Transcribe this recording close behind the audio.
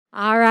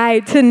All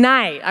right,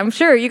 tonight, I'm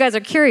sure you guys are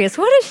curious,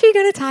 what is she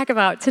going to talk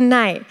about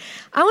tonight?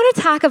 I want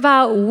to talk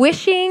about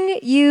wishing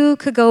you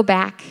could go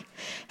back.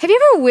 Have you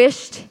ever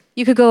wished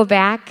you could go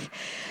back?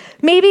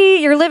 Maybe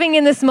you're living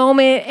in this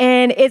moment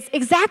and it's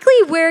exactly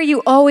where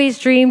you always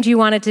dreamed you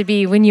wanted to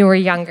be when you were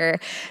younger.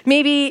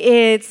 Maybe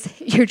it's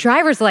your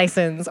driver's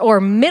license or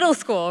middle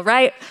school,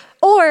 right?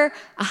 Or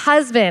a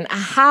husband, a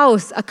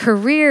house, a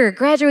career,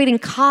 graduating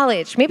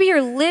college. Maybe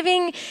you're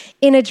living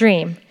in a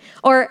dream.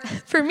 Or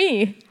for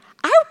me,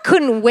 I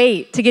couldn't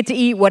wait to get to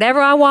eat whatever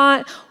I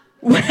want,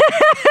 when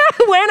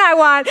I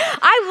want.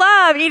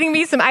 I love eating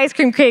me some ice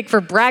cream cake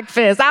for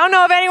breakfast. I don't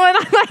know if anyone,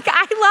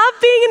 I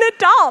love being an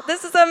adult.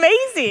 This is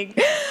amazing.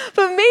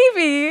 But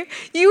maybe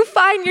you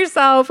find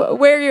yourself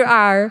where you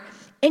are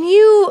and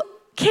you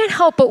can't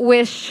help but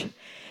wish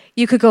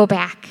you could go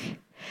back.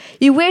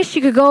 You wish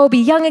you could go be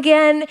young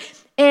again.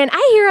 And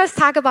I hear us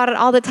talk about it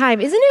all the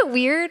time. Isn't it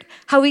weird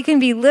how we can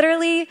be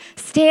literally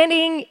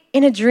standing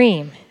in a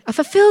dream, a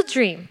fulfilled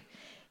dream,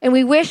 and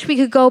we wish we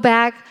could go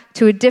back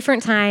to a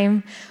different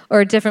time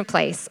or a different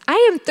place? I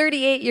am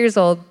 38 years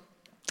old,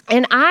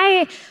 and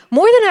I,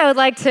 more than I would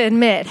like to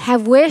admit,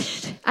 have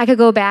wished I could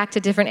go back to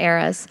different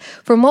eras.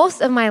 For most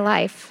of my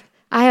life,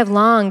 I have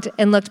longed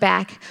and looked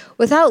back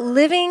without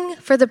living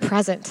for the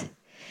present.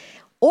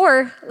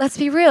 Or, let's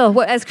be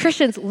real, as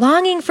Christians,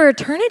 longing for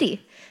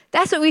eternity.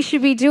 That's what we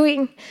should be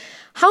doing.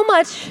 How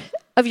much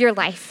of your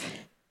life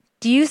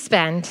do you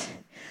spend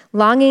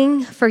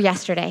longing for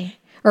yesterday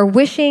or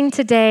wishing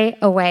today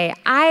away?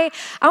 I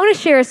want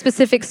to share a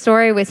specific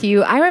story with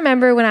you. I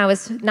remember when I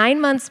was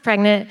 9 months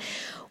pregnant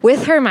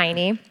with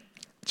Hermione,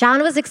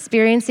 John was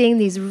experiencing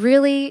these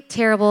really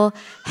terrible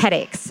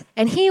headaches,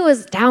 and he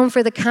was down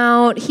for the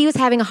count. He was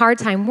having a hard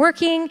time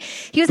working.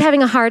 He was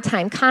having a hard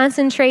time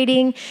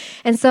concentrating.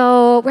 And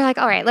so we're like,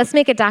 all right, let's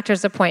make a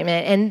doctor's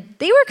appointment. And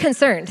they were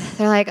concerned.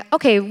 They're like,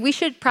 okay, we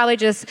should probably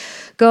just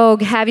go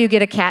have you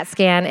get a CAT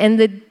scan. And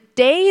the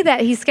day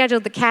that he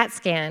scheduled the CAT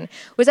scan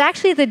was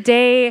actually the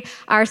day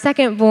our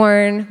second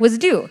born was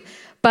due.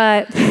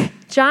 But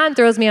John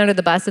throws me under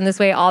the bus in this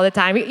way all the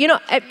time. You know,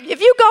 if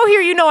you go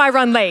here, you know I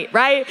run late,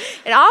 right?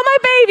 And all my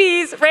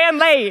babies ran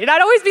late. And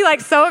I'd always be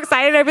like so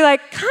excited. I'd be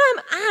like, come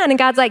on. And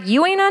God's like,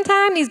 you ain't on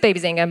time? These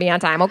babies ain't gonna be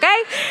on time,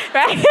 okay?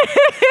 Right?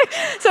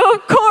 So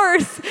of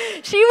course,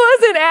 she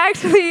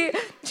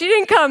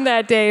didn't come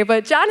that day,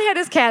 but John had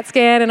his CAT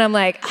scan and I'm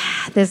like,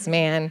 this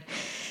man,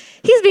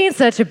 he's being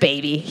such a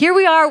baby. Here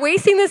we are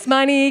wasting this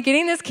money,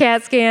 getting this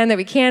CAT scan that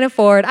we can't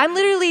afford. I'm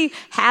literally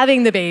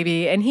having the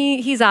baby and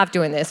he's off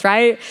doing this,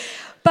 right?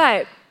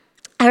 But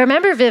I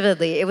remember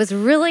vividly, it was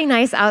really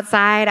nice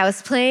outside. I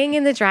was playing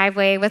in the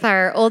driveway with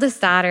our oldest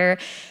daughter,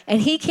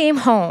 and he came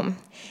home,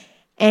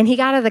 and he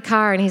got out of the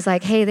car, and he's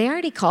like, hey, they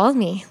already called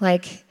me.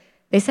 Like,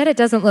 they said it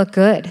doesn't look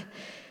good.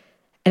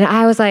 And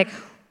I was like,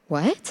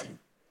 what?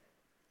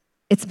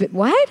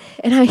 What?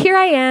 And here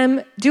I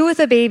am, due with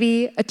a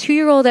baby, a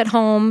 2-year-old at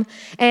home,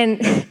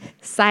 and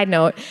side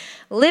note,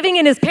 living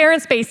in his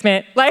parents'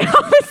 basement. Like, I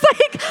was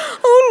like,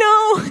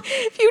 oh no,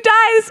 if you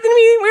die, this is gonna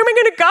be, where am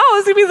I gonna go?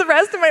 It's gonna be the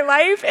rest of my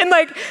life. And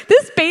like,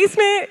 this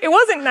basement, it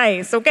wasn't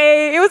nice,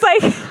 okay? It was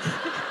like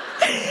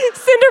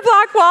cinder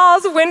block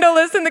walls,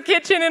 windowless in the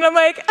kitchen, and I'm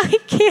like, I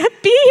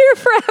can't be here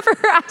forever.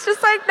 I was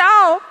just like,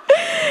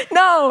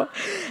 no.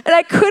 And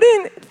I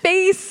couldn't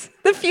face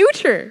the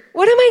future.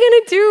 What am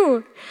I gonna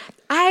do?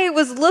 I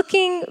was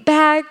looking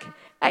back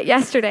at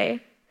yesterday.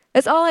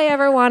 That's all I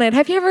ever wanted.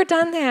 Have you ever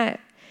done that?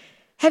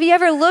 Have you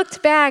ever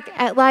looked back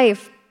at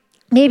life,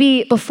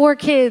 maybe before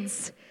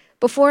kids,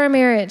 before a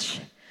marriage,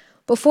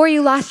 before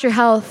you lost your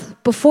health,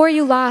 before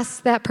you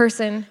lost that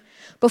person,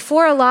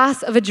 before a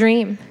loss of a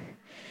dream?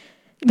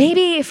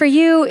 Maybe for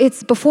you,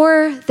 it's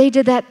before they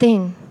did that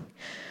thing.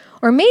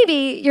 Or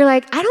maybe you're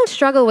like, I don't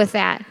struggle with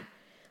that.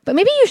 But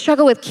maybe you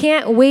struggle with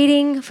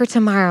waiting for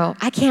tomorrow.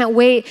 I can't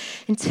wait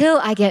until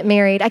I get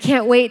married. I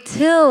can't wait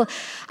till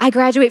I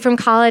graduate from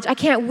college. I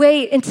can't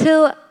wait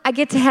until I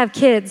get to have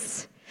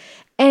kids.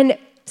 And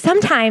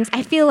sometimes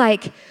I feel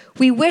like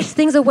we wish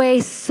things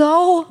away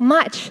so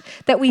much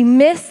that we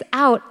miss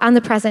out on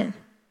the present.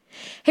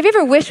 Have you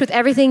ever wished with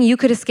everything you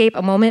could escape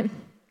a moment?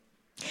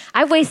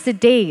 I've wasted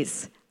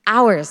days,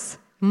 hours,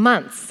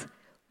 months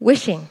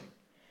wishing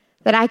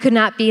that I could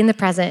not be in the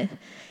present.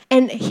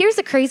 And here's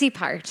the crazy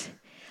part.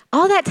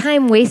 All that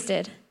time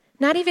wasted,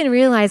 not even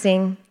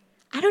realizing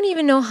I don't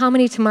even know how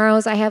many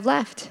tomorrows I have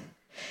left.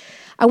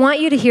 I want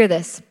you to hear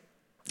this.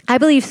 I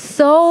believe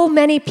so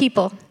many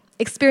people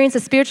experience a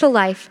spiritual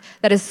life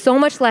that is so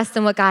much less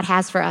than what God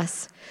has for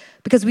us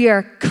because we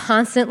are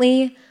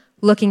constantly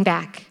looking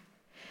back.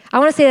 I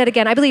want to say that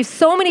again. I believe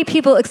so many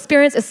people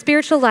experience a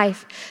spiritual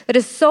life that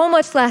is so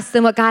much less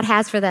than what God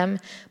has for them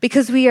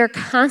because we are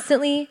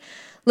constantly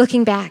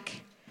looking back.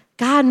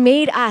 God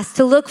made us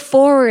to look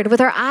forward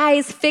with our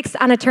eyes fixed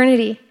on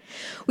eternity.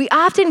 We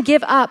often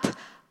give up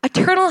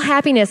eternal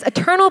happiness,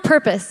 eternal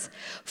purpose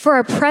for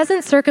our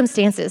present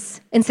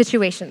circumstances and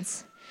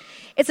situations.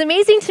 It's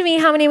amazing to me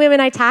how many women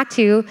I talk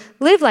to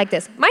live like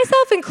this,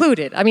 myself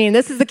included. I mean,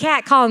 this is the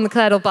cat calling the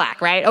kettle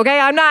black, right? Okay,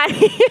 I'm not.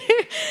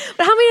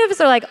 But how many of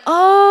us are like,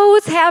 oh,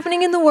 what's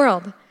happening in the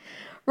world,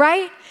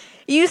 right?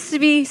 It used to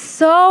be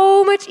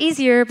so much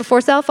easier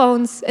before cell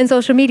phones and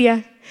social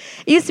media.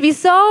 It used to be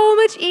so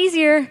much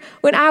easier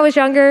when I was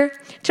younger,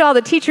 to all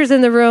the teachers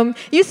in the room.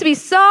 It used to be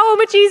so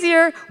much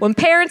easier when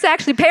parents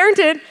actually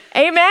parented.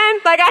 Amen?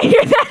 Like I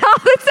hear that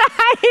all the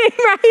time,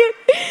 right?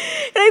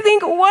 And I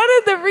think one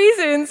of the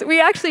reasons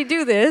we actually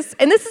do this,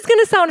 and this is going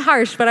to sound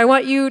harsh, but I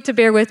want you to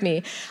bear with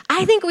me.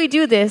 I think we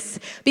do this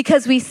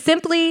because we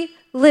simply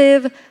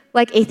live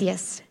like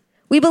atheists.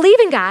 We believe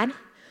in God,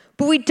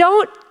 but we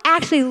don't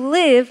actually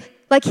live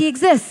like he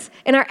exists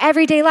in our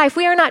everyday life.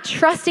 We are not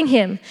trusting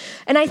him.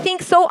 And I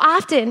think so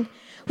often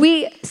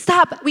we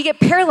get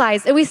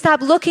paralyzed and we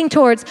stop looking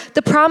towards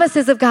the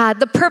promises of God,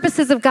 the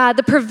purposes of God,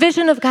 the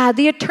provision of God,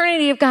 the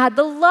eternity of God,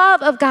 the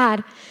love of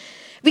God.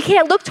 We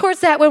can't look towards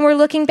that when we're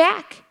looking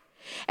back.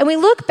 And we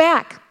look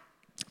back.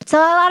 So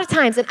a lot of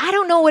times, and I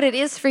don't know what it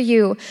is for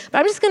you, but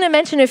I'm just going to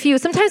mention a few.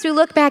 Sometimes we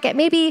look back at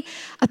maybe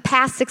a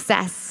past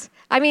success.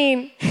 I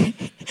mean,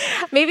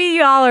 maybe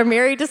you all are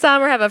married to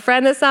some or have a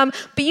friend that's some,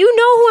 but you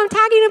know who I'm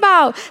talking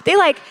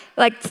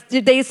about. They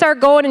they start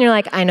going and you're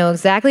like, I know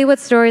exactly what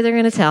story they're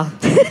going to tell.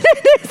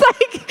 It's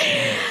like,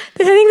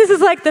 I think this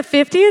is like the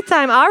 50th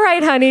time. All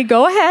right, honey,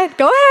 go ahead.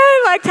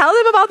 Like tell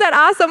them about that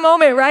awesome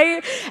moment,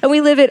 right? And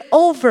we live it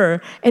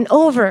over and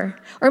over.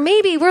 Or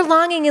maybe we're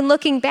longing and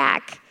looking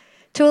back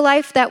to a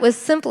life that was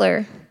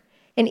simpler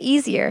and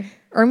easier.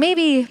 Or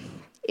maybe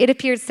it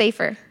appeared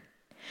safer.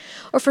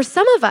 Or for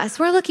some of us,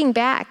 we're looking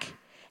back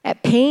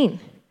at pain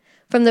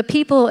from the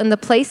people and the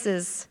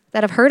places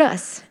that have hurt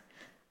us,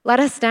 let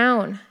us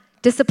down,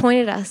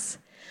 disappointed us.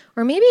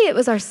 Or maybe it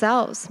was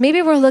ourselves.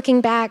 Maybe we're looking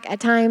back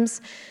at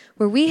times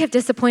where we have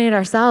disappointed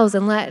ourselves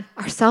and let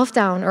ourselves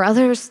down or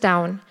others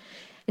down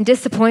and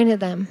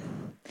disappointed them.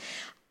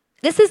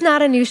 This is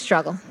not a new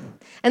struggle.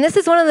 And this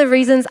is one of the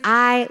reasons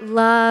I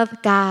love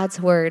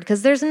God's word,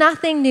 because there's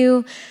nothing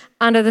new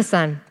under the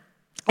sun.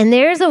 And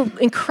there's an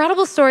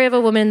incredible story of a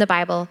woman in the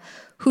Bible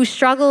who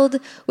struggled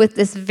with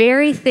this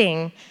very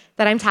thing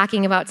that I'm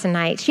talking about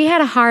tonight. She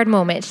had a hard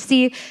moment.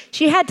 See,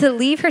 she had to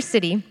leave her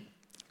city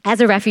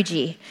as a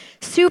refugee.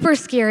 Super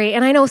scary.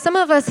 And I know some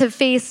of us have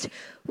faced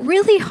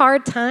really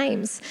hard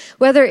times,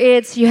 whether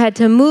it's you had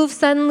to move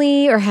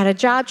suddenly or had a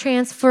job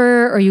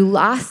transfer or you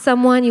lost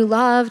someone you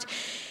loved.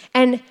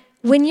 And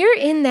when you're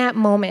in that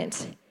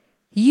moment,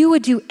 you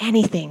would do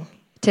anything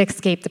to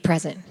escape the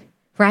present.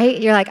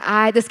 Right? You're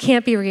like, this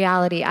can't be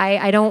reality.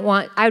 I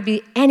would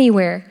be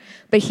anywhere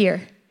but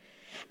here.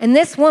 And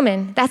this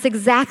woman, that's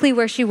exactly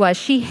where she was.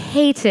 She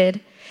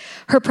hated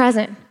her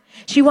present.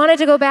 She wanted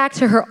to go back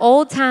to her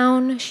old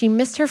town. She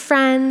missed her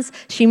friends.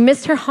 She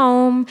missed her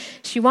home.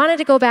 She wanted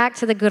to go back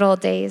to the good old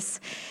days.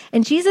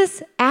 And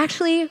Jesus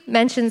actually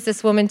mentions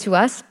this woman to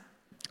us,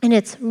 and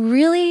it's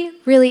really,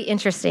 really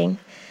interesting.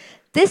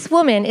 This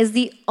woman is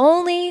the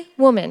only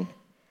woman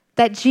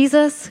that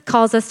Jesus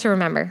calls us to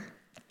remember.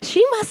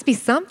 She must be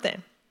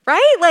something,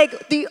 right?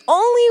 Like the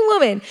only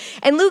woman.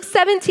 And Luke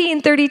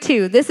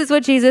 17:32, this is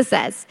what Jesus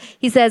says.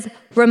 He says,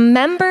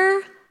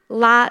 remember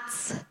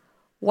Lot's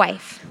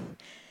wife.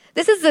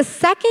 This is the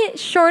second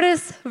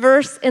shortest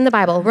verse in the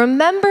Bible.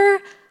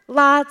 Remember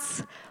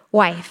Lot's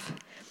wife.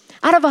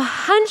 Out of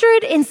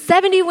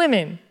 170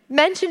 women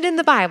mentioned in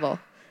the Bible,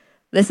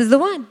 this is the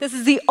one. This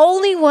is the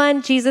only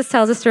one Jesus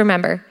tells us to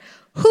remember.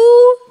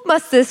 Who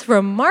must this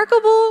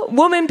remarkable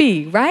woman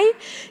be, right?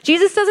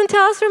 Jesus doesn't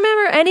tell us to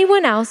remember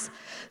anyone else.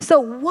 So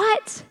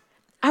what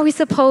are we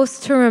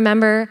supposed to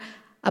remember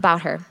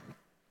about her?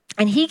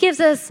 And he gives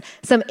us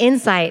some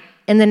insight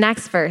in the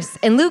next verse.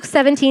 In Luke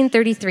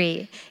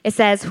 17:33, it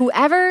says,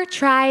 whoever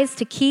tries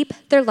to keep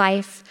their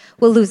life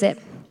will lose it,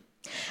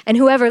 and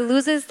whoever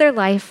loses their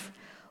life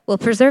will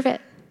preserve it.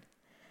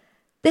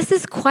 This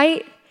is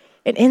quite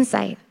an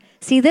insight.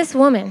 See, this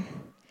woman,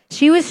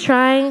 she was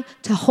trying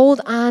to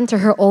hold on to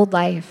her old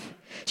life.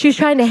 She was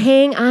trying to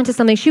hang on to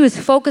something. She was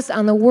focused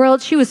on the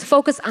world. She was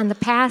focused on the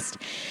past.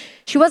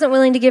 She wasn't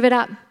willing to give it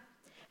up.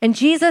 And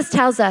Jesus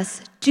tells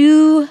us,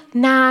 do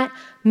not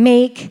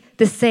make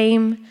the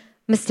same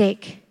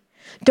mistake.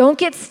 Don't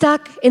get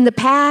stuck in the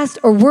past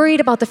or worried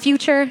about the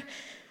future.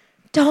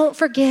 Don't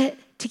forget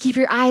to keep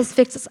your eyes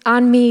fixed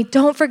on me.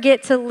 Don't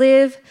forget to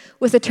live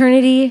with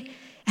eternity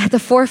at the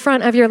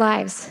forefront of your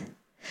lives.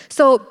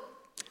 So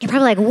you're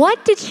probably like,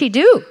 what did she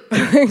do?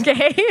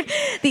 Okay.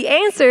 The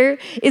answer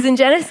is in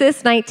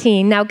Genesis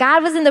 19. Now,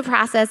 God was in the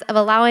process of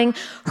allowing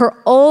her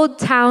old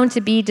town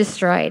to be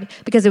destroyed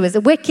because it was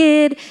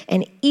wicked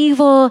and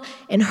evil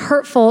and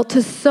hurtful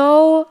to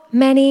so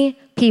many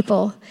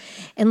people.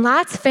 And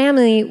Lot's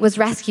family was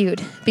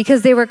rescued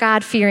because they were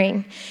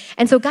God-fearing.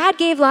 And so God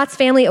gave Lot's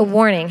family a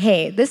warning.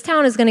 Hey, this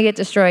town is going to get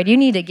destroyed. You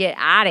need to get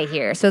out of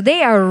here. So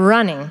they are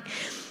running.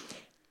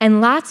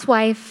 And Lot's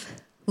wife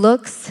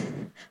looks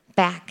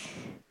back.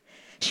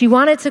 She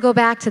wanted to go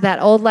back to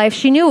that old life.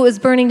 She knew it was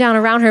burning down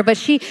around her, but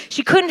she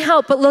couldn't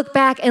help but look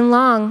back and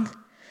long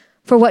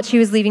for what she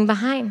was leaving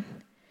behind.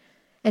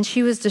 and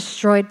she was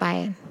destroyed by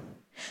it.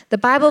 The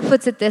Bible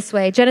puts it this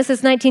way,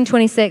 Genesis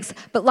 19:26,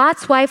 but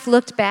Lot's wife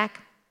looked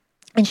back,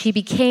 and she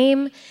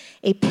became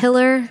a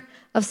pillar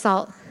of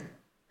salt.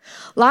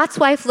 Lot's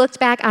wife looked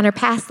back on her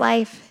past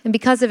life, and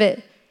because of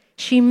it,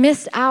 she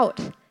missed out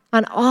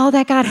on all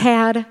that God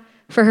had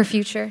for her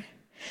future.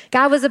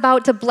 God was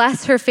about to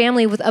bless her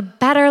family with a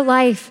better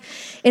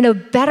life in a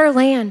better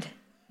land.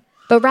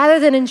 But rather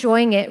than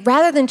enjoying it,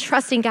 rather than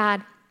trusting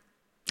God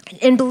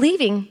and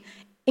believing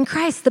in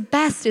Christ, the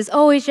best is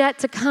always yet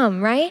to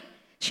come, right?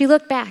 She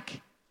looked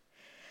back.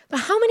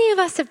 But how many of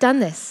us have done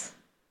this?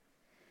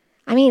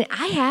 I mean,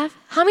 I have.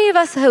 How many of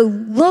us who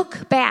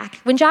look back?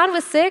 When John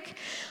was sick,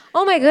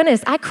 oh my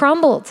goodness, I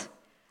crumbled.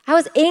 I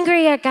was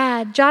angry at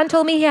God. John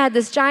told me he had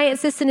this giant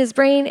cyst in his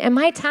brain, and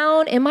my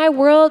town and my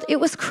world, it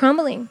was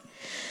crumbling.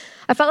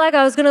 I felt like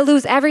I was going to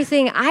lose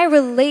everything. I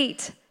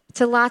relate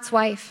to Lot's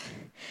wife.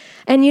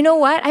 And you know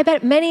what? I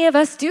bet many of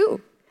us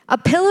do. A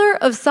pillar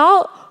of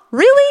salt?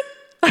 Really?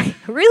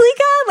 Really,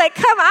 God? Like,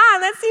 come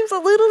on, that seems a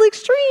little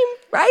extreme,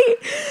 right?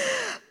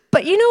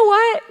 But you know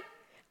what?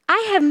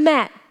 I have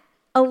met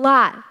a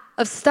lot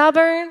of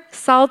stubborn,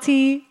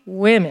 salty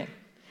women.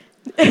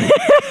 Haven't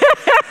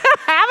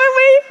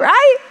we?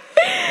 Right?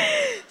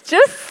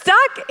 Just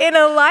stuck in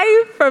a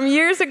life from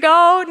years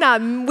ago,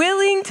 not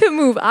willing to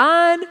move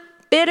on,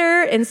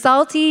 bitter and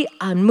salty,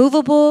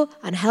 unmovable,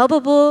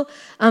 unhelpable,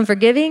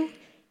 unforgiving.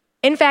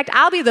 In fact,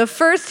 I'll be the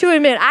first to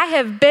admit I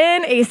have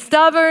been a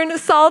stubborn,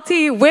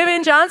 salty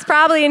woman. John's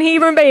probably in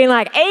Hebron being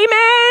like,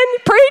 amen,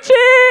 preach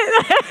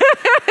it,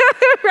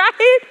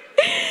 right?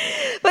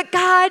 But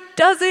God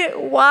doesn't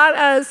want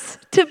us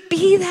to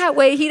be that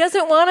way. He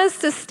doesn't want us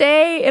to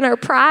stay in our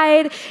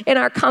pride, in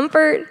our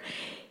comfort.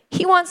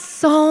 He wants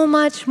so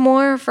much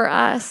more for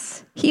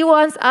us. He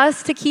wants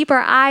us to keep our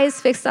eyes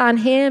fixed on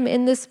him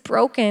in this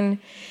broken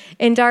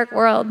and dark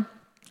world.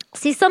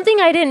 See, something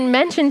I didn't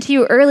mention to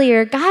you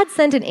earlier, God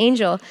sent an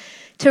angel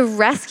to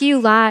rescue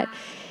Lot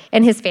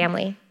and his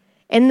family.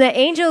 And the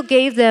angel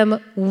gave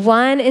them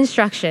one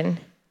instruction: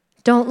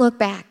 don't look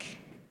back.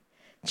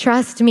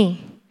 Trust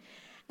me.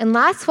 And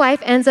Lot's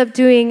wife ends up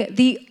doing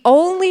the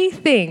only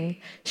thing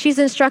she's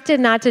instructed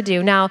not to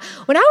do. Now,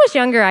 when I was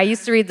younger, I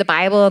used to read the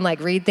Bible and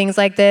read things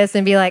like this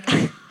and be like,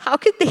 how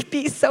could they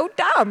be so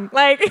dumb?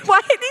 Why is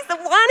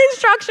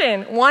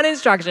one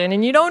instruction,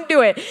 and you don't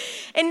do it?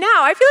 And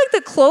now I feel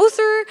like the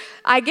closer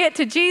I get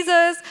to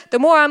Jesus, the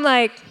more I'm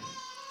like,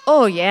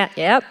 oh yeah,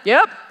 yep.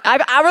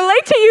 I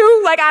relate to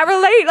you. I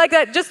relate,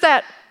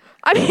 that.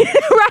 I mean,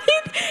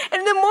 right?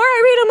 And the more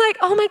I read, I'm like,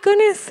 oh my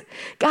goodness,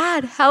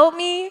 God, help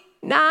me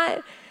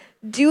not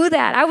do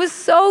that. I was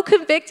so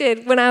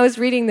convicted when I was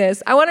reading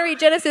this. I want to read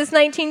Genesis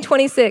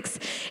 19:26.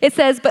 It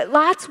says, but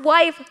Lot's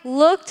wife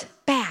looked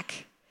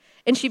back,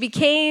 and she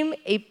became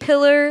a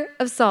pillar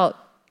of salt.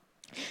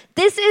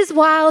 This is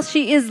while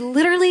she is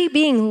literally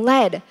being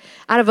led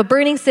out of a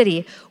burning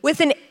city with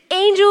an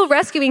angel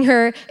rescuing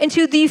her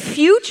into the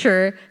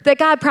future that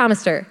God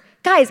promised her.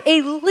 Guys,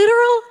 a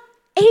literal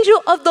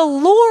angel of the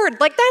Lord.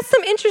 That's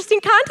some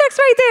interesting context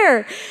right there.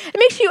 It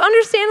makes you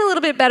understand a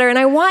little bit better, and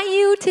I want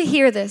you to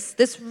hear this.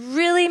 This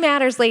really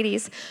matters,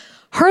 ladies.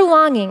 Her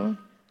longing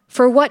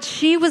for what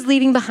she was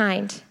leaving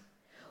behind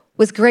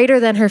was greater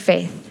than her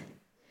faith.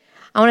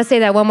 I want to say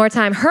that one more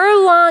time.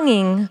 Her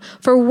longing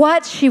for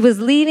what she was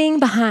leaving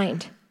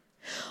behind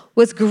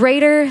was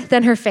greater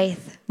than her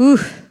faith. Ooh,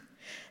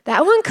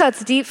 that one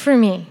cuts deep for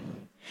me.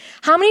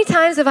 How many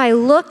times have I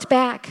looked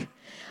back?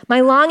 My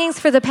longings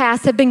for the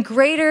past have been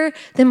greater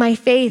than my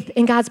faith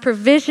in God's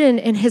provision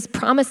and his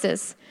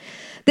promises.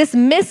 This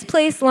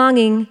misplaced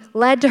longing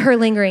led to her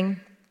lingering,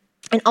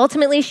 and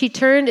ultimately she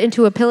turned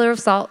into a pillar of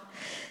salt,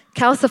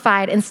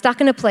 calcified and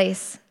stuck in a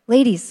place,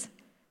 ladies,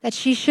 that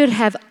she should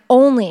have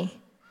only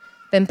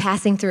been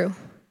passing through.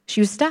 She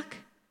was stuck.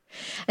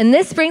 And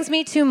this brings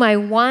me to my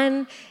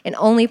one and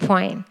only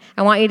point.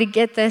 I want you to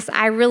get this.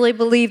 I really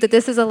believe that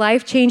this is a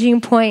life-changing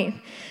point.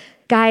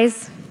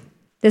 Guys,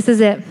 this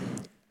is it.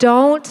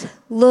 Don't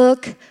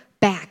look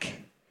back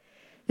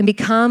and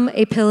become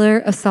a pillar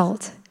of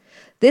salt.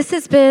 This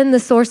has been the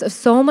source of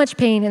so much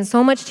pain and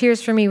so much tears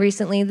for me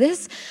recently.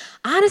 This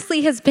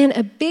honestly has been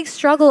a big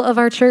struggle of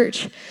our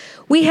church.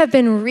 We have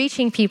been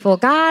reaching people.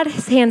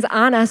 God's hands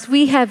on us.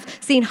 We have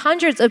seen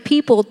hundreds of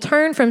people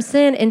turn from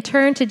sin and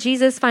turn to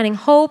Jesus, finding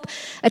hope,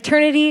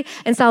 eternity,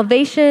 and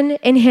salvation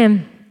in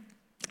him.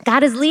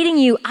 God is leading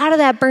you out of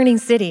that burning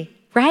city,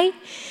 right?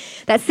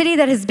 That city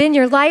that has been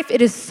your life.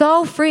 It is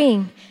so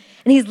freeing.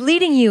 And he's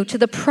leading you to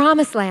the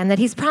promised land that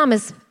he's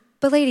promised.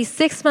 But ladies,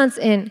 6 months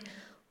in,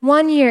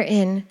 1 year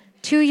in,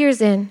 2 years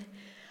in,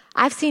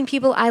 I've seen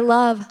people I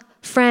love,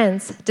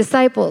 friends,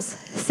 disciples,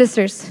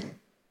 sisters,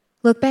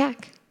 look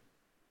back.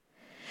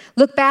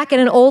 Look back at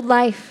an old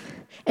life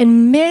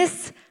and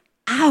miss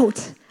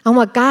out on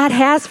what God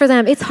has for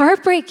them. It's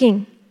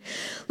heartbreaking.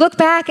 Look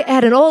back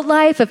at an old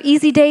life of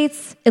easy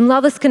dates and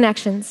loveless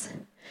connections.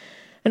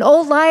 An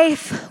old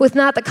life with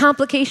not the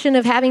complication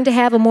of having to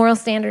have a moral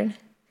standard.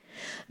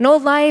 An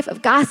old life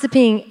of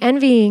gossiping,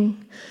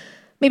 envying,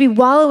 maybe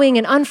wallowing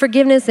in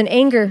unforgiveness and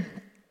anger.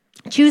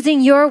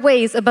 choosing your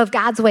ways above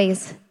God's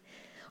ways,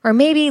 or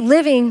maybe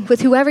living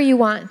with whoever you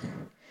want,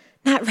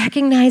 not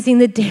recognizing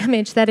the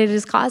damage that it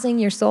is causing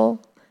your soul.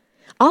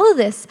 All of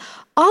this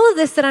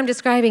that I'm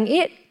describing,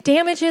 it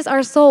damages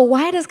our soul.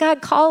 Why does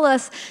God call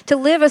us to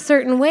live a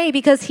certain way?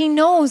 Because he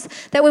knows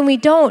that when we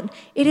don't,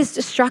 it is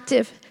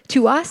destructive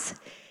to us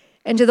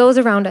and to those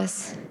around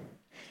us.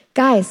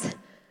 Guys,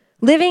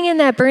 living in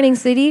that burning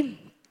city,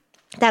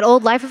 that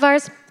old life of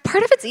ours,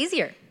 part of it's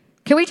easier.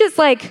 Can we just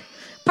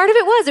part of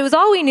it was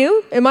all we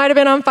knew. It might have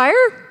been on fire,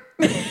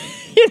 there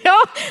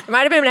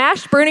might have been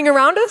ash burning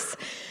around us,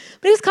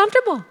 but it was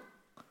comfortable.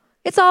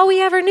 It's all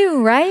we ever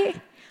knew, right?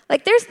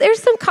 There's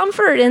some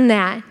comfort in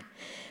that.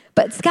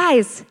 But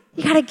guys,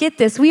 you gotta get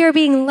this. We are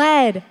being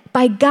led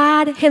by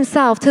God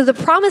himself to the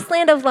promised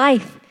land of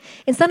life.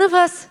 And some of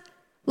us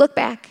look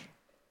back.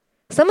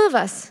 Some of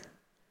us,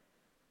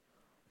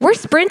 we're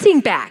sprinting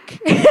back.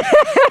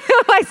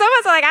 Some of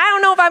us are I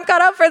don't know if I'm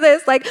cut up for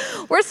this.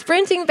 We're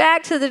sprinting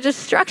back to the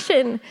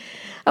destruction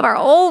of our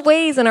old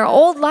ways and our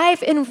old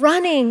life and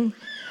running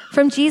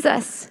from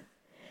Jesus.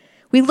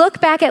 We look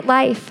back at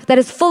life that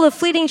is full of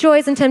fleeting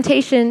joys and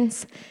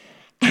temptations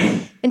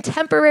and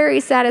temporary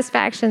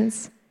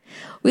satisfactions.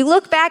 We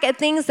look back at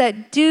things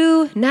that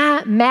do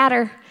not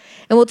matter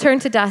and will turn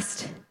to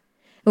dust.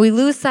 And we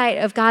lose sight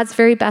of God's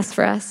very best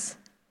for us,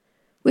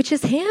 which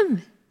is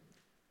him,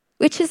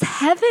 which is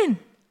heaven.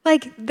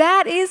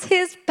 That is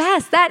his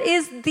best. That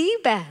is the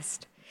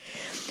best.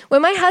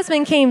 When my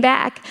husband came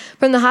back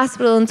from the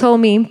hospital and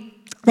told me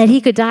that he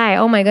could die,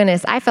 oh my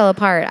goodness, I fell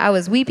apart. I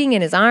was weeping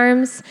in his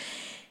arms,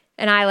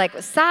 and I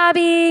was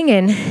sobbing,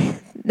 and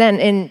then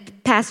in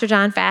Pastor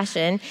John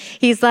fashion,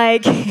 he's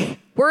like,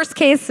 worst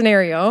case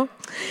scenario,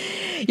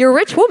 you're a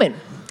rich woman,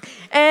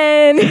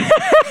 and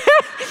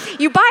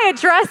you buy a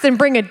dress and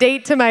bring a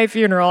date to my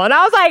funeral. And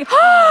I was like,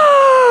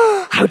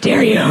 oh, how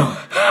dare you?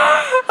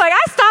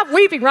 I stopped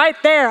weeping right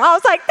there. I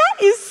was like,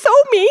 that is so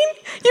mean.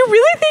 You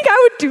really think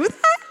I would do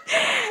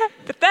that?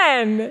 But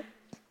then,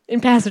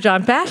 in Pastor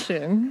John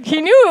fashion,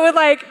 he knew it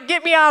would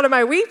get me out of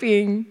my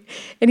weeping.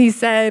 And he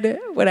said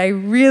what I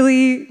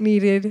really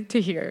needed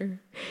to hear.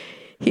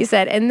 He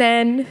said, and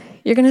then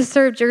you're going to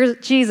serve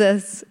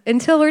Jesus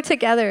until we're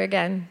together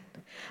again.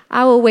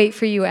 I will wait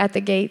for you at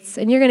the gates,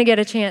 and you're going to get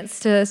a chance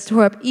to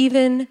store up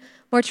even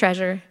more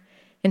treasure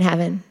in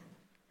heaven.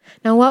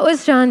 Now, what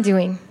was John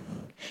doing?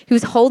 He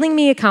was holding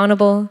me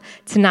accountable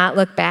to not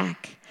look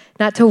back,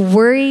 not to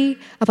worry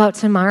about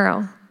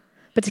tomorrow,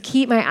 but to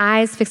keep my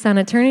eyes fixed on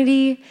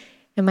eternity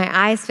and my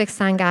eyes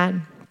fixed on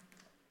God.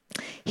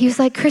 He was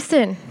like,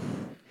 Kristen,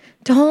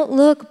 don't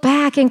look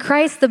back. In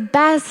Christ, the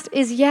best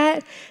is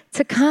yet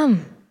to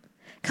come.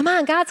 Come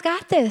on, God's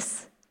got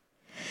this.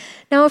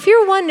 Now, if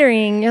you're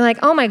wondering, you're like,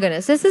 oh my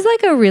goodness, this is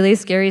a really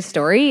scary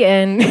story,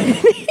 and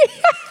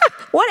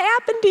what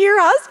happened to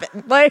your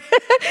husband?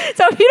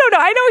 So if you don't know,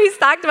 I know he's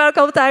talked about it a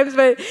couple times,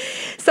 but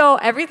so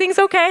everything's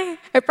okay.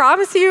 I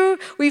promise you,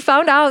 we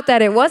found out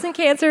that it wasn't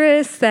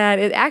cancerous, that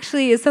it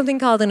actually is something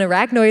called an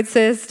arachnoid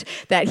cyst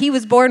that he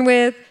was born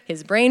with.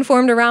 His brain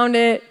formed around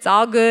it. It's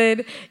all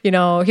good. He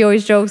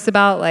always jokes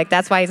about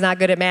that's why he's not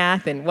good at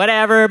math and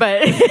whatever,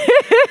 but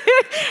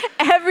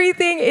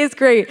everything is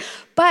great.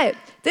 But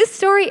this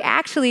story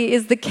actually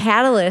is the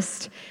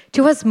catalyst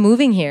to us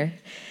moving here.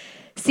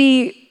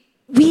 See,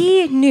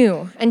 we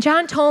knew, and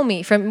John told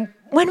me from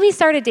when we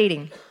started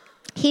dating,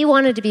 he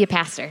wanted to be a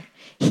pastor.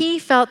 He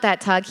felt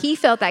that tug. He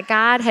felt that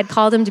God had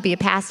called him to be a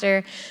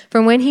pastor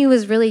from when he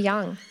was really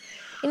young.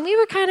 And we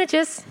were kind of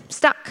just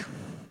stuck.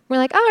 We're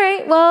like, all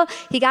right, well,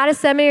 he got a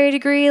seminary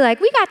degree.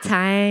 We got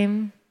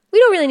time. We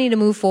don't really need to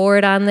move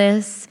forward on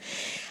this.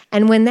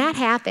 And when that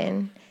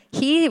happened,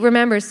 he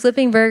remembers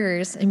flipping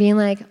burgers and being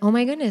like, oh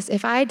my goodness,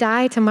 if I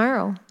die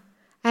tomorrow,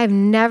 I have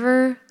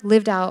never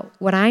lived out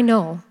what I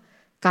know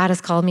God has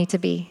called me to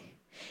be.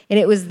 And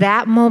it was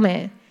that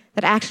moment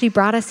that actually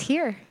brought us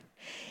here.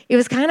 It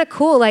was kind of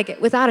cool.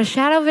 Without a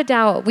shadow of a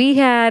doubt, we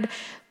had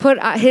put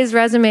his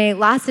resume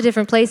lots of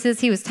different places.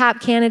 He was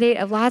top candidate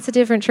of lots of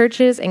different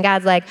churches. And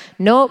God's like,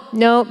 nope,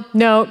 nope,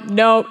 nope,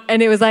 nope.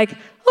 And it was like,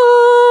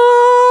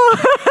 oh,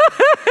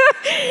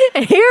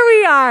 and here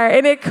we are.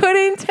 And it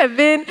couldn't have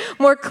been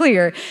more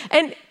clear.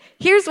 And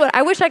here's what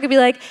I wish I could be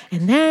like,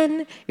 and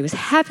then it was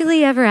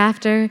happily ever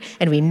after,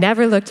 and we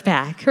never looked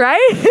back,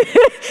 right?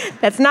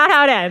 That's not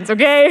how it ends,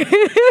 okay?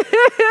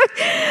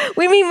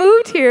 When we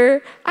moved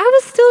here, I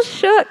was still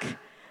shook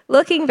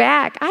looking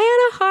back. I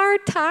had a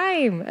hard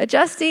time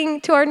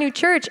adjusting to our new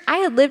church. I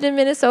had lived in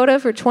Minnesota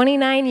for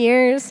 29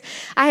 years.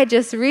 I had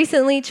just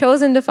recently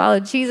chosen to follow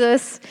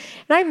Jesus,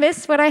 and I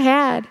missed what I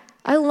had.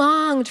 I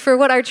longed for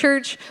what our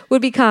church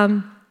would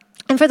become.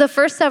 And for the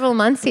first several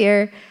months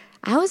here,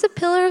 I was a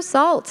pillar of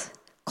salt,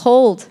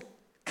 cold,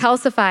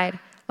 calcified,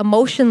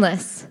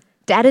 emotionless,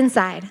 dead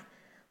inside,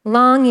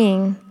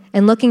 longing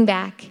and looking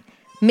back,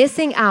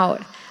 missing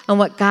out on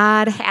what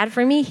God had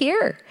for me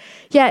here.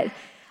 Yet,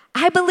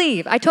 I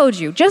believe, I told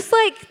you, just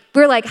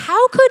we're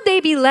how could they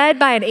be led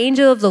by an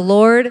angel of the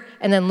Lord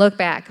and then look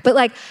back?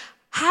 But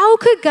How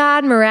could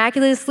God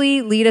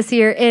miraculously lead us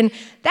here? And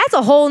that's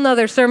a whole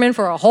nother sermon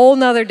for a whole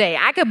nother day.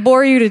 I could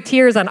bore you to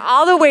tears on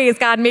all the ways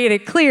God made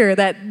it clear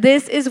that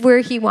this is where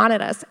he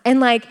wanted us. And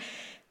like,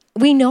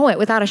 we know it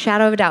without a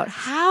shadow of a doubt.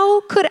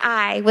 How could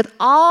I, with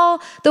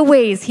all the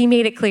ways he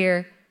made it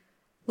clear,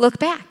 look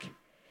back?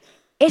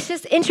 It's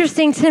just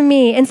interesting to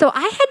me. And so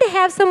I had to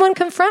have someone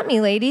confront me,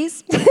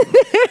 ladies.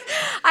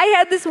 I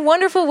had this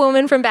wonderful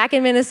woman from back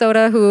in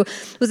Minnesota who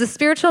was a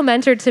spiritual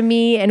mentor to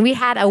me, and we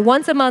had a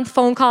once-a-month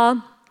phone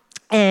call,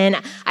 and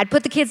I'd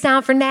put the kids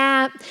down for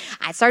nap.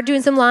 I'd start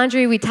doing some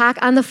laundry. We'd talk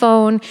on the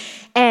phone,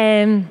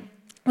 and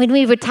when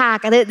we would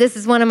talk, this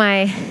is one of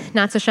my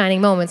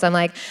not-so-shining moments. I'm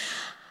like,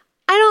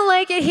 I don't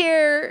like it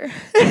here.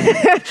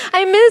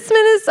 I miss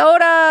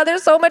Minnesota.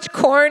 There's so much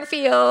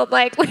cornfield.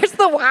 Like, where's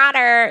the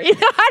water? You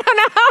know, I don't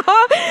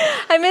know.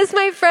 I miss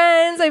my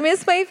friends. I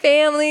miss my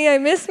family. I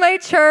miss my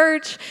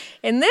church.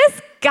 And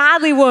this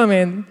godly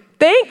woman,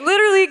 thank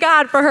literally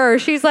God for her.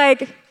 She's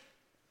like,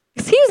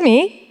 excuse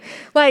me.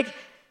 Like,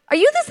 are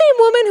you the same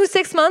woman who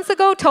 6 months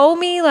ago told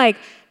me, like,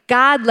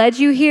 God led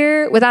you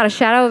here without a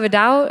shadow of a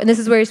doubt, and this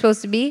is where you're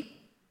supposed to be?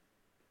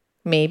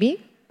 Maybe.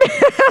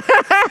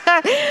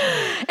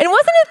 And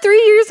wasn't it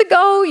 3 years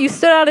ago you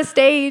stood on a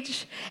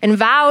stage and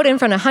vowed in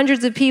front of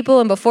hundreds of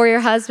people and before your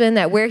husband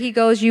that where he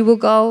goes, you will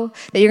go,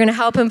 that you're going to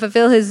help him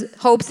fulfill his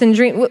hopes and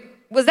dreams?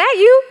 Was that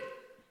you?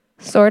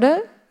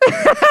 Sorta.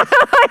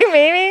 Like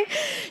maybe.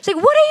 She's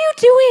like, what are you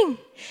doing?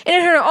 And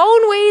in her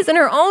own ways, in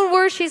her own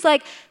words, she's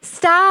like,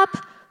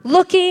 stop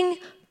looking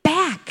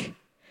back.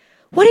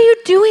 What are you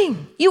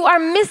doing? You are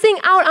missing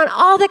out on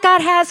all that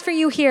God has for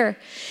you here.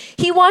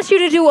 He wants you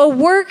to do a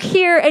work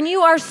here, and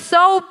you are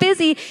so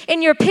busy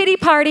in your pity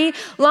party,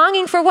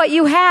 longing for what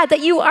you had, that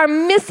you are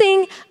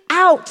missing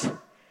out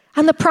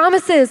on the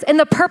promises and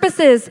the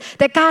purposes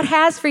that God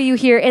has for you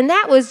here. And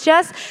that was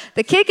just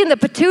the kick in the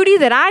patootie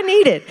that I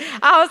needed.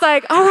 I was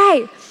like, all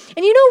right.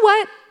 And you know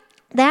what?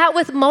 That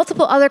with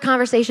multiple other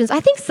conversations,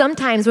 I think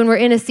sometimes when we're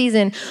in a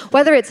season,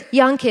 whether it's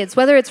young kids,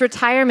 whether it's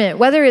retirement,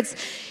 whether it's,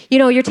 you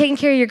know, you're taking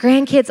care of your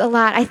grandkids a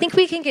lot, I think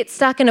we can get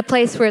stuck in a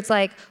place where it's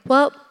like,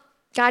 well,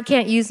 God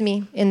can't use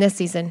me in this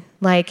season.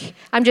 Like,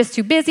 I'm just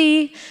too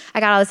busy. I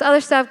got all this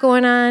other stuff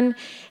going on.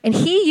 And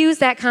he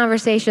used that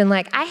conversation.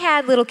 Like, I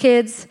had little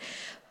kids,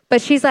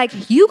 but she's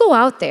like, you go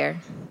out there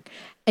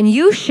and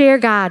you share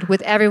God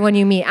with everyone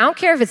you meet. I don't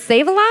care if it's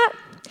Save a Lot.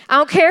 I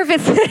don't care if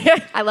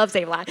it's, I love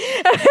Save a Lot.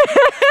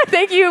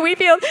 Thank you,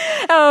 Wheatfield.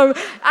 I don't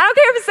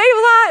care if it's Save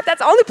a Lot. That's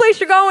the only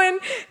place you're going.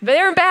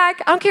 There and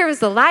back. I don't care if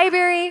it's the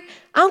library.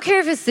 I don't care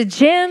if it's the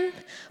gym.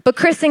 But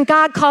Kristen,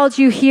 God called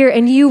you here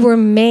and you were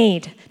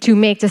made to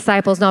make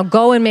disciples. Now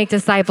go and make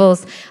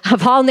disciples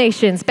of all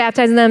nations,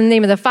 baptizing them in the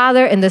name of the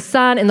Father and the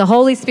Son and the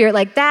Holy Spirit.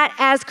 Like that,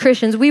 as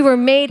Christians, we were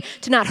made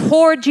to not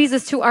hoard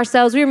Jesus to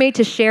ourselves. We were made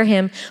to share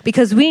him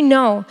because we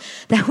know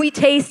that we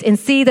taste and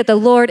see that the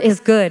Lord is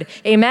good.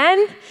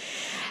 Amen?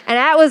 And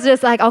that was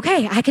just like,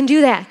 okay, I can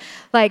do that.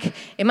 Like,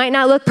 it might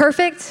not look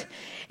perfect.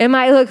 It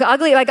might look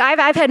ugly. Like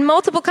I've had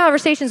multiple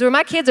conversations where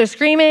my kids are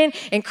screaming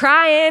and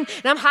crying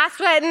and I'm hot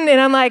sweating and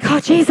I'm like, oh,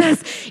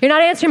 Jesus, you're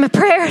not answering my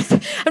prayers.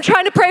 I'm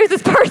trying to pray with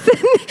this person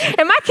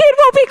and my kid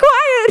won't be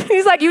quiet.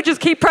 He's like, you just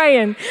keep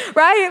praying,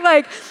 right?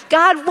 Like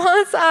God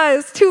wants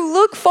us to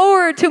look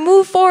forward, to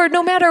move forward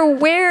no matter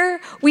where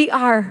we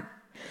are.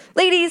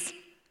 Ladies,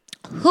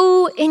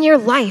 who in your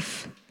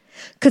life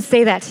could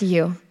say that to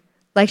you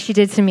like she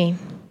did to me?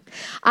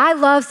 I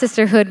love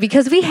Sisterhood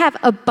because we have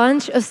a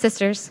bunch of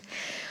sisters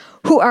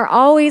who are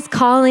always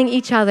calling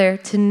each other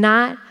to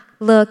not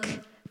look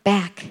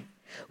back.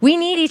 We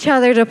need each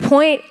other to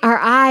point our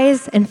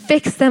eyes and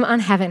fix them on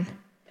heaven.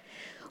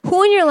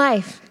 Who in your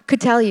life could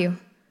tell you,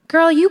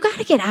 girl, you got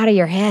to get out of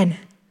your head?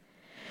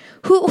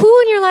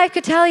 Who in your life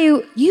could tell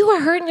you, you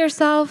are hurting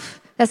yourself?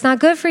 That's not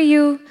good for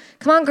you.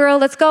 Come on, girl,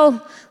 let's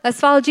go. Let's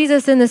follow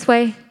Jesus in this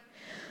way.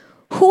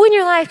 Who in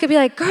your life could be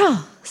like,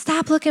 girl,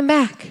 stop looking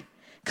back.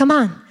 Come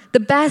on, the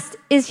best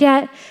is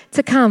yet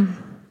to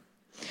come.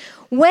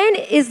 When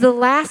is the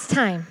last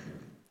time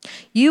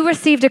you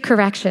received a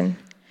correction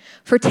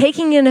for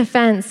taking an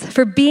offense,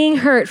 for being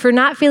hurt, for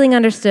not feeling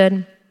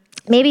understood?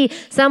 Maybe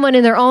someone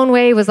in their own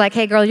way was like,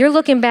 hey, girl, you're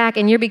looking back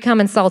and you're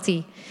becoming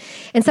salty.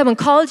 And someone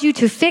called you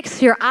to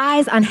fix your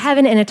eyes on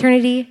heaven and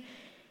eternity,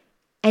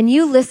 and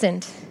you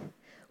listened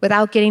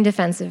without getting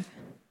defensive.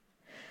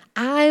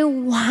 I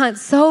want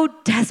so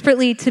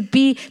desperately to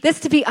be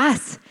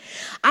us.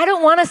 I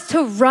don't want us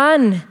to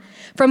run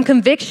from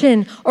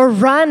conviction or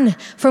run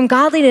from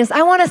godliness.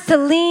 I want us to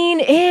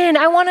lean in.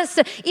 I want us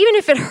to, even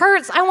if it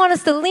hurts, I want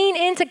us to lean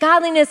into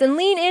godliness and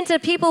lean into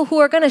people who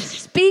are going to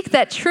speak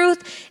that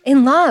truth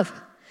in love.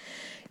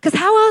 Because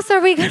how else are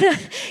we going to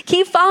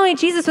keep following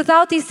Jesus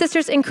without these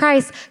sisters in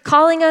Christ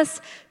calling us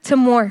to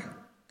more?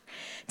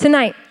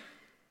 Tonight,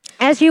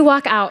 as you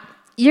walk out,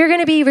 you're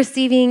going to be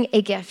receiving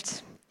a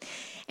gift.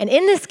 And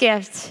in this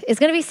gift is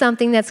going to be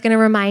something that's going to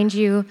remind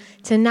you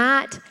to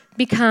not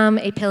become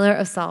a pillar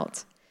of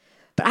salt.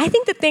 But I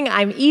think the thing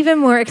I'm even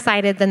more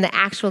excited than the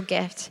actual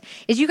gift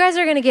is you guys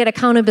are going to get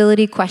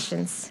accountability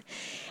questions.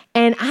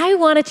 And I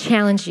want to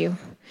challenge you.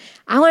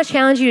 I want to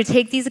challenge you to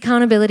take these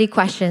accountability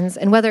questions,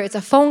 and whether it's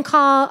a phone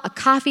call, a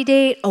coffee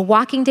date, a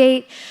walking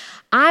date,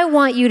 I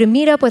want you to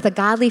meet up with a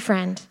godly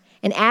friend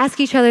and ask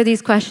each other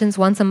these questions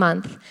once a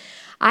month.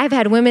 I've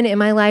had women in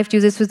my life do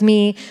this with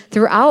me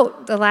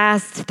throughout the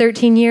last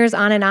 13 years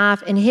on and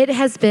off, and it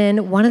has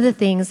been one of the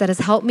things that has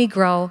helped me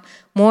grow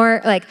more,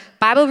 like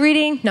Bible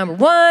reading, number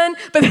one,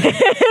 but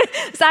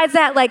besides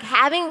that, like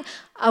having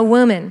a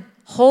woman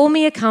hold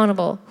me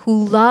accountable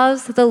who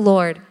loves the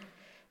Lord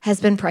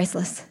has been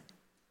priceless.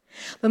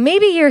 But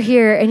maybe you're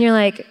here and you're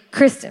like,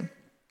 Kristen,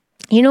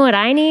 you know what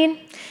I need?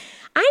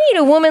 I need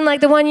a woman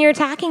like the one you're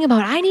talking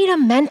about. I need a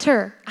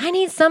mentor. I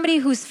need somebody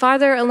who's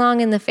farther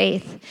along in the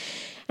faith.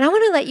 And I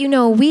want to let you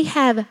know we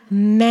have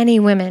many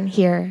women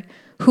here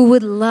who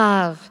would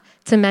love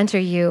to mentor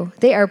you.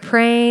 They are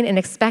praying and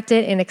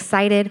expectant and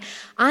excited.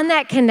 On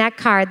that Connect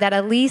card that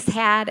Elise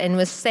had and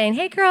was saying,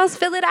 hey girls,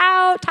 fill it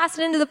out, toss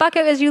it into the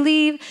bucket as you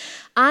leave.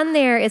 On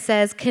there it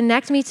says,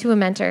 connect me to a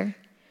mentor.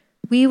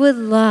 We would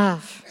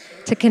love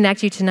to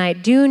connect you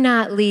tonight. Do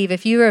not leave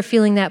if you are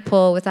feeling that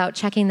pull without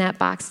checking that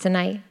box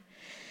tonight.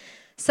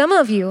 Some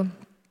of you,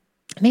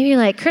 maybe you're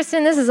like,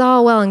 Kristen, this is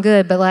all well and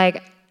good, but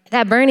like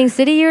that burning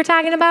city you were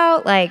talking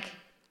about, like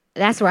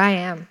that's where I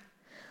am.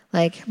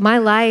 Like my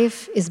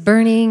life is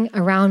burning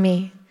around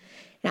me.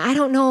 And I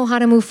don't know how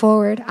to move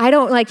forward.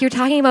 You're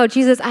talking about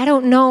Jesus, I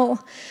don't know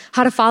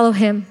how to follow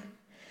him.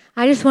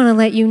 I just want to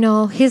let you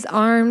know his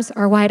arms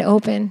are wide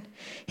open.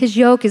 His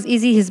yoke is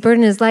easy, his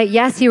burden is light.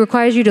 Yes, he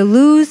requires you to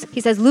lose.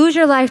 He says, lose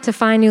your life to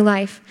find new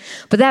life.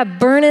 But that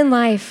burning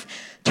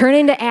life,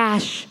 turning to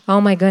ash, oh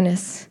my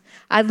goodness,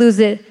 I'd lose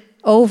it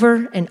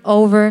over and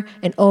over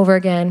and over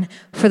again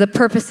for the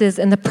purposes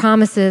and the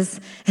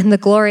promises and the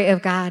glory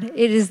of God.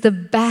 It is the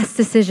best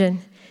decision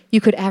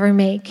you could ever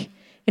make.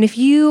 And if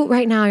you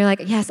right now, you're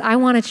like, yes, I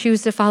want to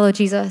choose to follow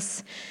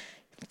Jesus,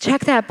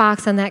 check that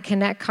box on that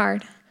Connect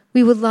card.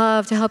 We would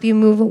love to help you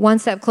move one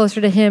step closer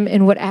to him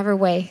in whatever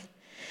way.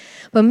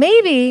 But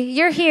maybe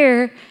you're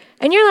here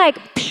and you're like,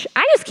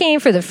 I just came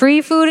for the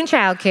free food and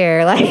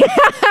childcare. Like,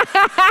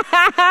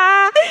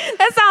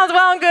 that sounds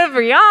well and good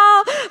for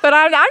y'all, but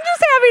I'm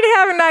just happy to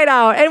have a night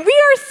out. And we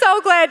are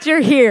so glad you're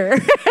here.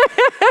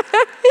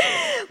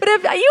 But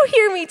if you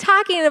hear me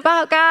talking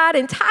about God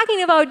and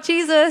talking about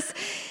Jesus,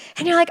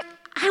 and you're like,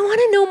 I want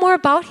to know more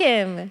about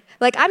him.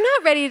 Like, I'm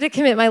not ready to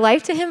commit my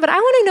life to him, but I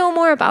want to know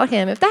more about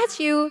him. If that's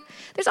you,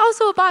 there's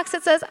also a box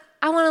that says,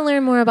 I want to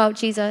learn more about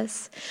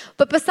Jesus.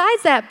 But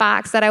besides that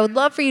box that I would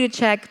love for you to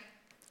check,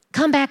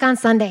 come back on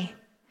Sunday.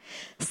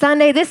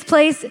 Sunday, this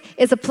place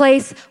is a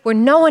place where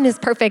no one is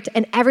perfect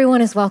and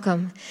everyone is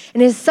welcome.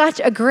 And it is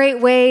such a great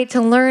way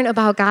to learn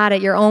about God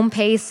at your own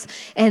pace.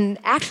 And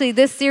actually,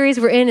 this series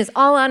we're in is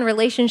all on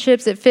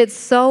relationships. It fits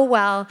so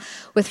well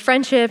with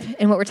friendship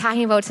and what we're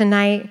talking about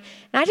tonight.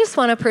 And I just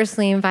want to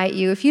personally invite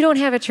you, if you don't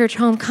have a church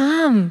home,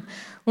 come.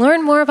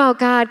 Learn more about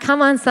God.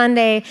 Come on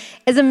Sunday.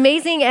 As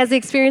amazing as the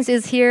experience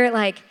is here,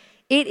 like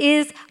it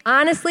is,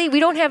 honestly,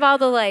 we don't have all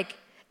the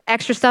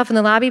extra stuff in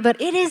the lobby,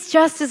 but it is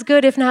just as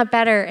good, if not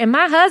better. And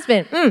my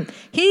husband,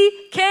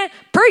 he can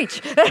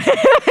preach.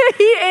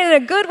 He in a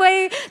good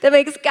way that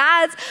makes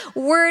God's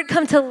word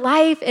come to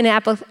life and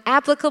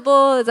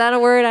applicable. Is that a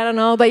word? I don't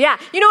know. But yeah,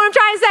 you know what I'm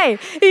trying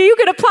to say. You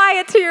can apply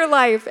it to your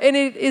life, and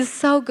it is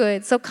so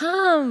good. So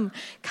come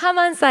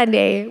on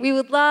Sunday. We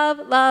would love,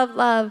 love,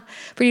 love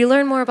for you to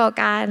learn more about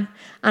God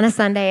on a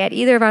Sunday at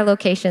either of our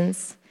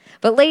locations.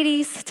 But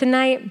ladies,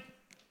 tonight,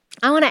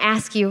 I want to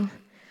ask you,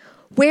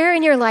 where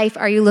in your life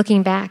are you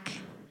looking back?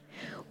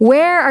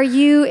 Where are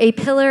you a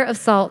pillar of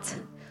salt,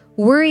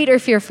 worried or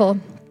fearful,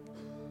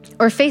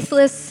 or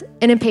faithless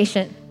and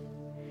impatient,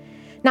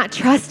 not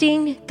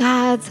trusting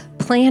God's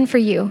plan for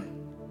you?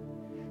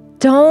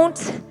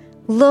 Don't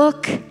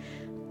look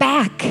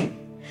back.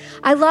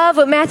 I love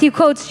what Matthew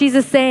quotes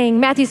Jesus saying.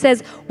 Matthew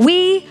says,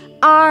 we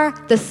are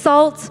the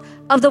salt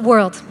of the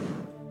world.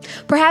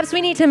 Perhaps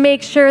we need to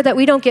make sure that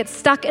we don't get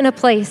stuck in a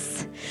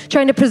place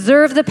trying to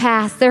preserve the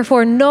past,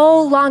 therefore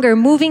no longer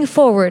moving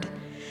forward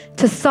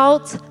to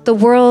salt the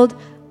world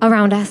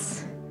around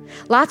us.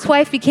 Lot's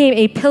wife became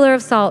a pillar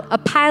of salt, a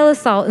pile of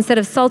salt, instead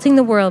of salting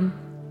the world.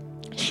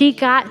 She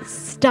got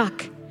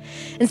stuck.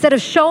 Instead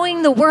of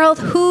showing the world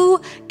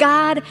who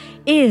God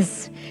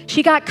is,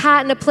 she got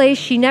caught in a place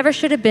she never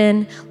should have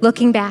been,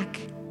 looking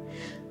back.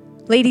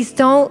 Ladies,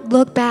 don't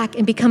look back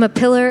and become a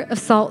pillar of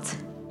salt.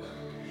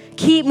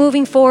 Keep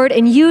moving forward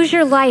and use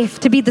your life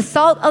to be the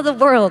salt of the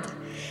world.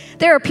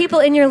 There are people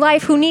in your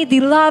life who need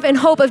the love and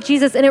hope of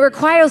Jesus, and it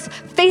requires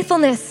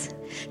faithfulness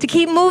to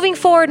keep moving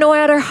forward no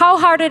matter how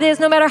hard it is,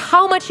 no matter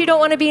how much you don't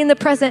want to be in the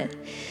present.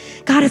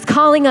 God is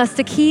calling us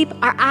to keep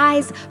our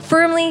eyes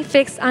firmly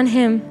fixed on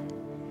him.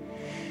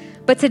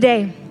 But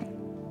today,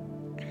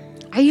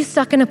 are you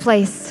stuck in a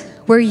place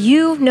where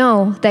you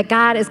know that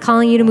God is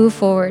calling you to move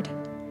forward?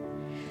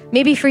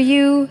 Maybe for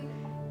you,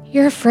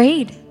 you're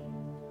afraid.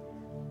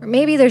 Or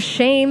maybe there's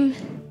shame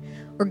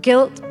or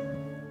guilt.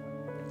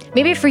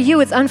 Maybe for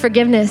you, it's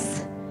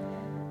unforgiveness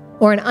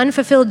or an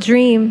unfulfilled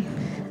dream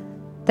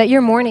that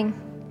you're mourning.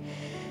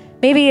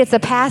 Maybe it's a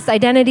past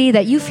identity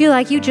that you feel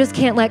like you just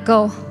can't let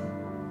go,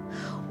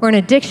 or an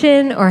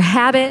addiction or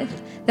habit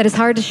that is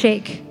hard to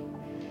shake.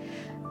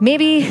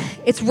 Maybe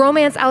it's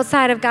romance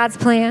outside of God's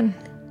plan,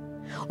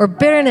 or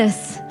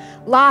bitterness,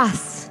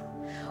 loss,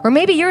 or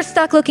maybe you're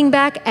stuck looking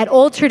back at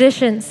old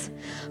traditions,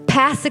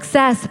 past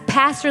success,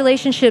 past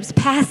relationships,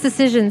 past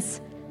decisions.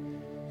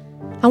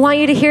 I want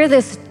you to hear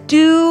this.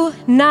 Do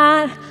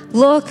not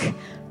look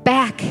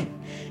back.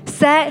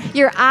 Set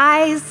your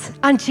eyes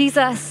on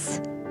Jesus.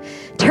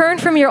 Turn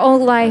from your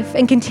old life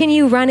and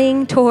continue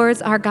running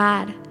towards our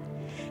God.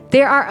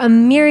 There are a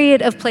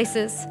myriad of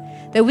places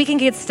that we can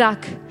get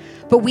stuck,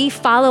 but we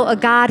follow a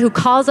God who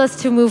calls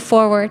us to move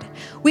forward.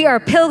 We are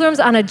pilgrims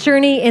on a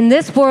journey, and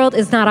this world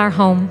is not our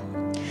home.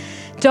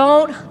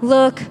 Don't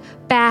look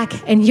back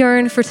and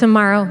yearn for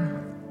tomorrow.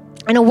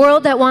 In a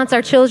world that wants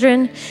our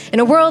children, in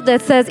a world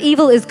that says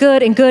evil is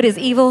good and good is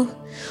evil,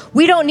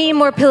 we don't need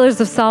more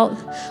pillars of salt.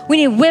 We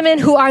need women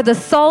who are the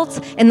salt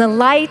and the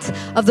light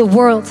of the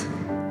world.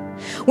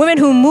 Women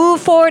who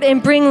move forward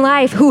and bring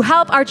life, who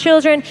help our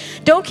children.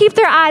 Don't keep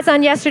their eyes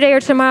on yesterday or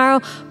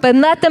tomorrow, but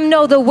let them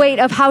know the weight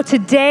of how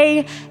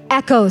today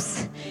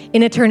echoes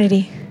in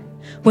eternity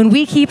when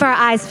we keep our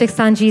eyes fixed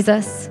on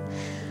Jesus.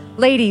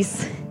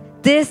 Ladies,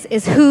 this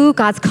is who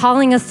God's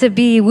calling us to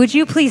be. Would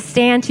you please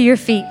stand to your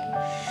feet?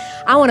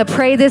 I want to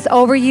pray this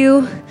over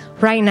you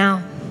right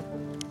now.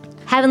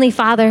 Heavenly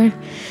Father,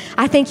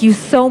 I thank you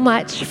so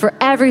much for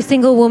every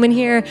single woman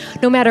here,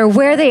 no matter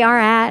where they are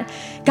at.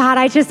 God,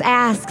 I just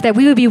ask that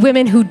we would be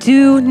women who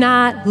do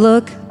not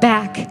look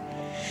back,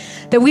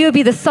 that we would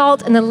be the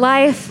salt and the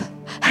life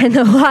and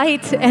the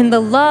light and the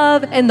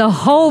love and the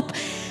hope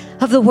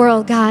of the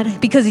world, God,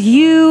 because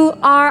you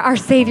are our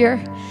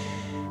Savior.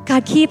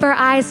 God, keep our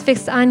eyes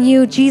fixed on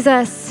you.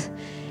 Jesus,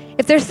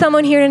 if there's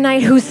someone here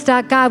tonight who's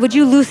stuck, God, would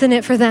you loosen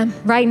it for them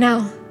right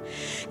now?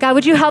 God,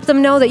 would you help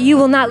them know that you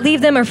will not leave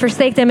them or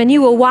forsake them, and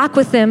you will walk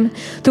with them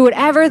through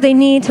whatever they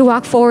need to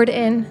walk forward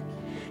in.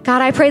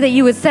 God, I pray that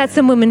you would set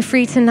some women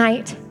free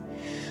tonight.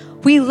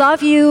 We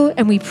love you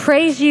and we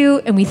praise you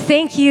and we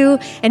thank you,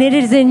 and it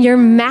is in your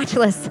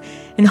matchless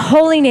and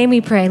holy name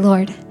we pray,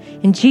 Lord.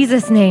 In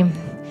Jesus' name,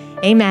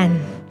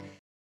 amen.